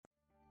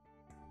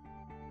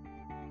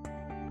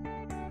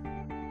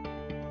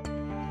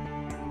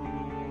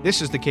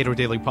This is the Cato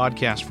Daily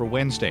Podcast for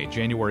Wednesday,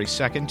 January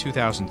 2nd,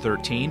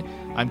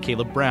 2013. I'm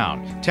Caleb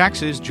Brown.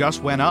 Taxes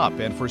just went up,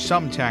 and for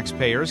some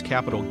taxpayers,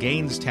 capital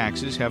gains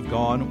taxes have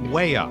gone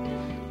way up.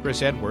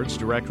 Chris Edwards,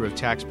 Director of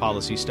Tax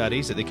Policy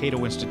Studies at the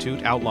Cato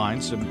Institute,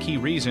 outlines some key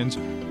reasons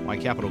why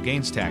capital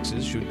gains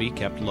taxes should be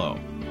kept low.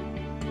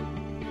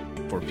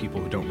 For people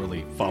who don't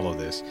really follow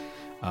this,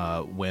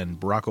 when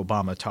Barack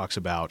Obama talks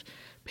about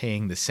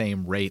paying the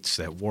same rates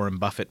that Warren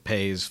Buffett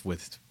pays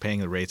with paying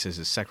the rates as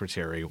his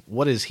secretary,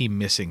 what is he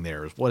missing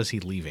there? What is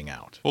he leaving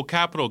out? Well,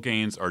 capital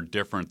gains are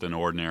different than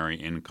ordinary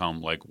income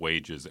like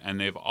wages, and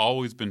they've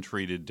always been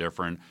treated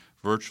different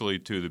virtually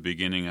to the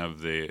beginning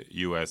of the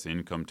U.S.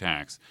 income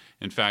tax.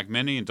 In fact,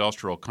 many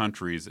industrial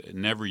countries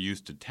never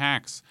used to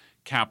tax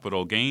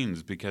capital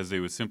gains because they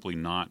were simply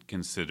not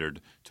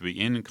considered to be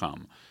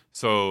income.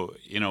 So,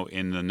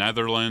 in the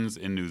Netherlands,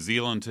 in New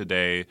Zealand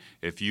today,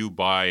 if you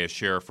buy a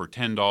share for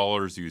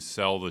 $10, you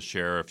sell the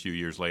share a few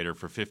years later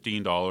for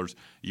 $15,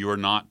 you are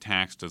not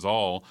taxed at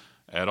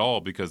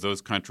all because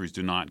those countries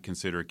do not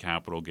consider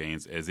capital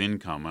gains as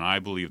income, and I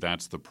believe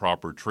that's the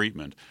proper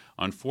treatment.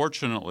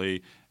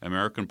 Unfortunately,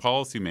 American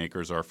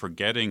policymakers are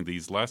forgetting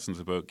these lessons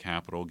about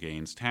capital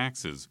gains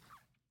taxes.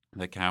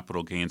 The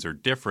capital gains are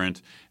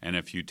different, and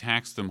if you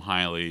tax them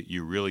highly,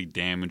 you really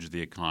damage the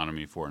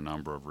economy for a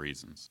number of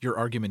reasons. Your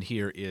argument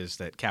here is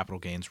that capital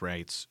gains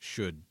rates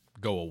should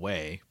go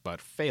away, but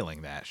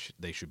failing that,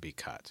 they should be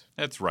cut.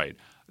 That's right.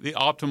 The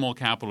optimal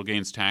capital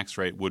gains tax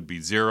rate would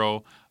be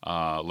zero,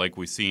 like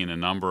we see in a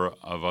number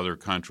of other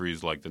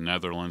countries like the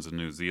Netherlands and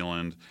New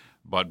Zealand.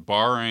 But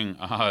barring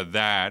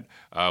that,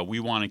 we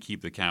want to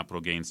keep the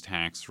capital gains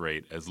tax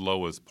rate as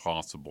low as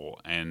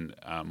possible. And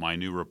my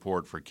new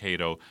report for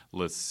Cato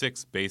lists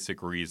 6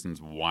 basic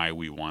reasons why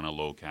we want a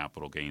low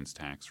capital gains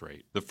tax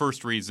rate. The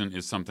first reason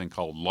is something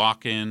called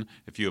lock-in.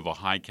 If you have a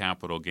high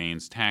capital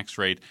gains tax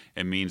rate,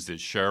 it means that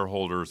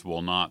shareholders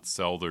will not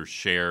sell their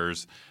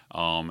shares in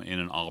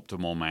an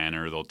optimal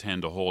manner. They'll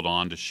tend to hold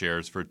on to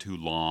shares for too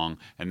long,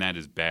 and that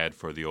is bad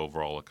for the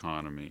overall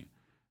economy.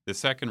 The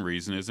second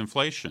reason is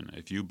inflation.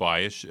 If you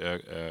buy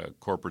a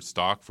corporate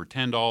stock for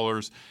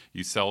 $10,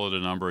 you sell it a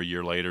number of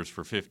years later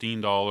for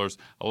 $15,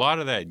 a lot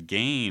of that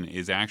gain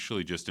is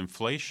actually just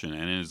inflation,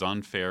 and it is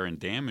unfair and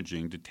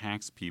damaging to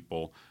tax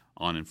people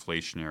on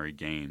inflationary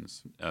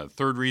gains.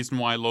 Third reason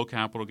why low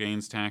capital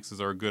gains taxes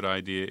are a good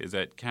idea is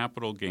that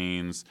capital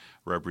gains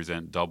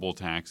represent double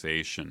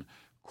taxation.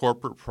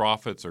 Corporate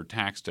profits are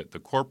taxed at the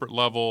corporate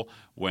level.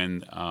 When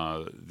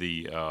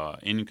the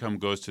income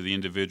goes to the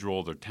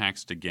individual, they're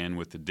taxed again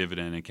with the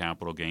dividend and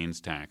capital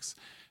gains tax.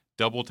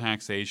 Double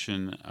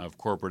taxation of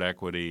corporate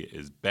equity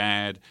is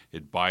bad.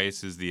 It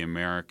biases the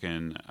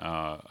American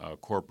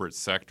corporate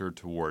sector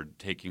toward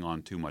taking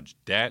on too much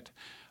debt.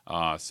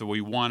 So we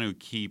want to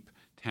keep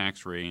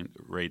tax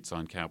rates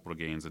on capital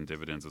gains and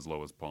dividends as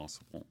low as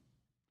possible.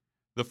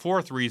 The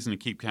fourth reason to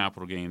keep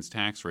capital gains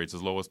tax rates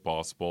as low as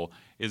possible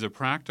is a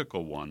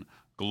practical one: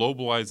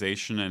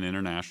 globalization and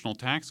international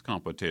tax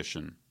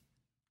competition.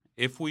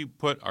 If we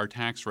put our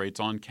tax rates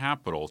on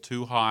capital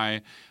too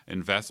high,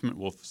 investment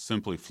will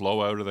simply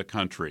flow out of the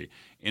country.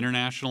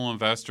 International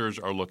investors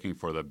are looking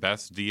for the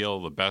best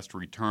deal, the best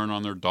return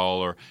on their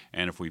dollar,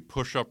 and if we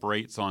push up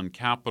rates on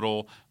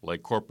capital,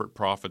 like corporate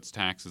profits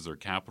taxes or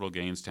capital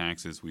gains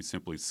taxes, we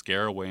simply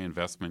scare away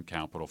investment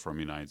capital from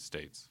the United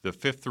States. The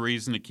fifth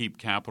reason to keep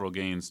capital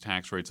gains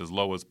tax rates as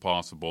low as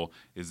possible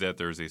is that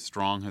there's a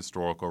strong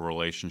historical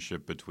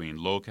relationship between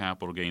low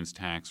capital gains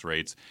tax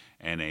rates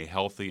and a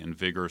healthy and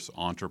vigorous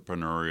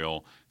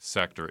entrepreneurial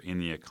sector in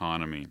the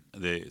economy.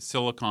 The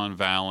Silicon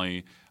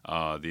Valley,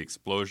 the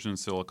explosion in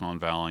Silicon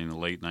Valley in the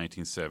late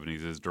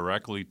 1970s is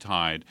directly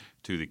tied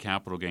to the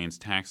capital gains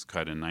tax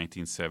cut in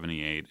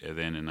 1978 and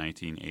then in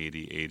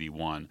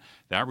 1980-81.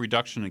 That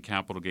reduction in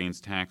capital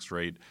gains tax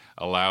rate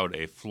allowed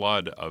a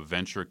flood of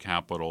venture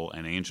capital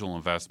and angel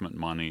investment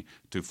money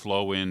to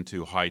flow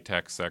into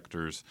high-tech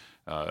sectors,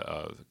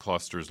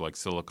 clusters like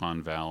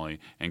Silicon Valley,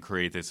 and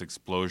create this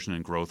explosion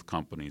in growth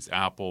companies.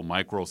 Apple,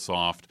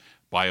 Microsoft,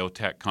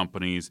 biotech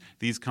companies.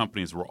 These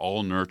companies were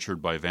all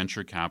nurtured by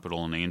venture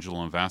capital and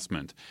angel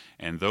investment,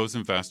 and those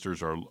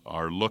investors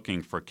are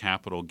looking for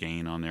capital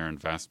gain on their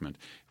investment.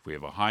 If we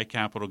have a high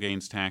capital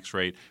gains tax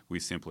rate, we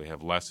simply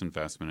have less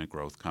investment in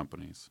growth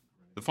companies.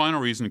 The final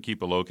reason to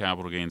keep a low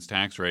capital gains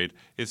tax rate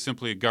is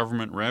simply a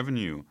government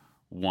revenue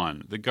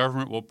one. The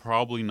government will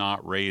probably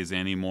not raise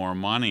any more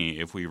money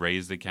if we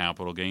raise the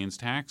capital gains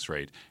tax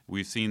rate.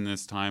 We've seen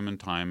this time and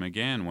time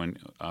again when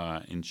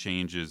in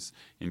changes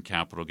in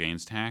capital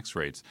gains tax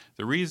rates.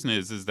 The reason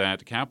is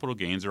that capital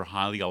gains are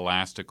highly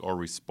elastic or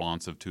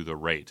responsive to the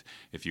rate.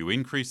 If you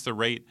increase the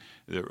rate,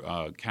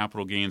 the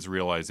capital gains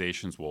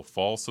realizations will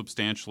fall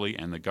substantially,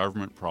 and the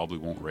government probably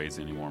won't raise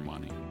any more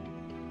money.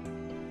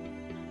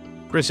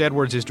 Chris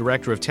Edwards is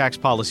Director of Tax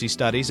Policy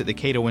Studies at the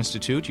Cato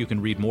Institute. You can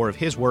read more of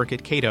his work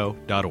at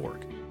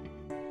cato.org.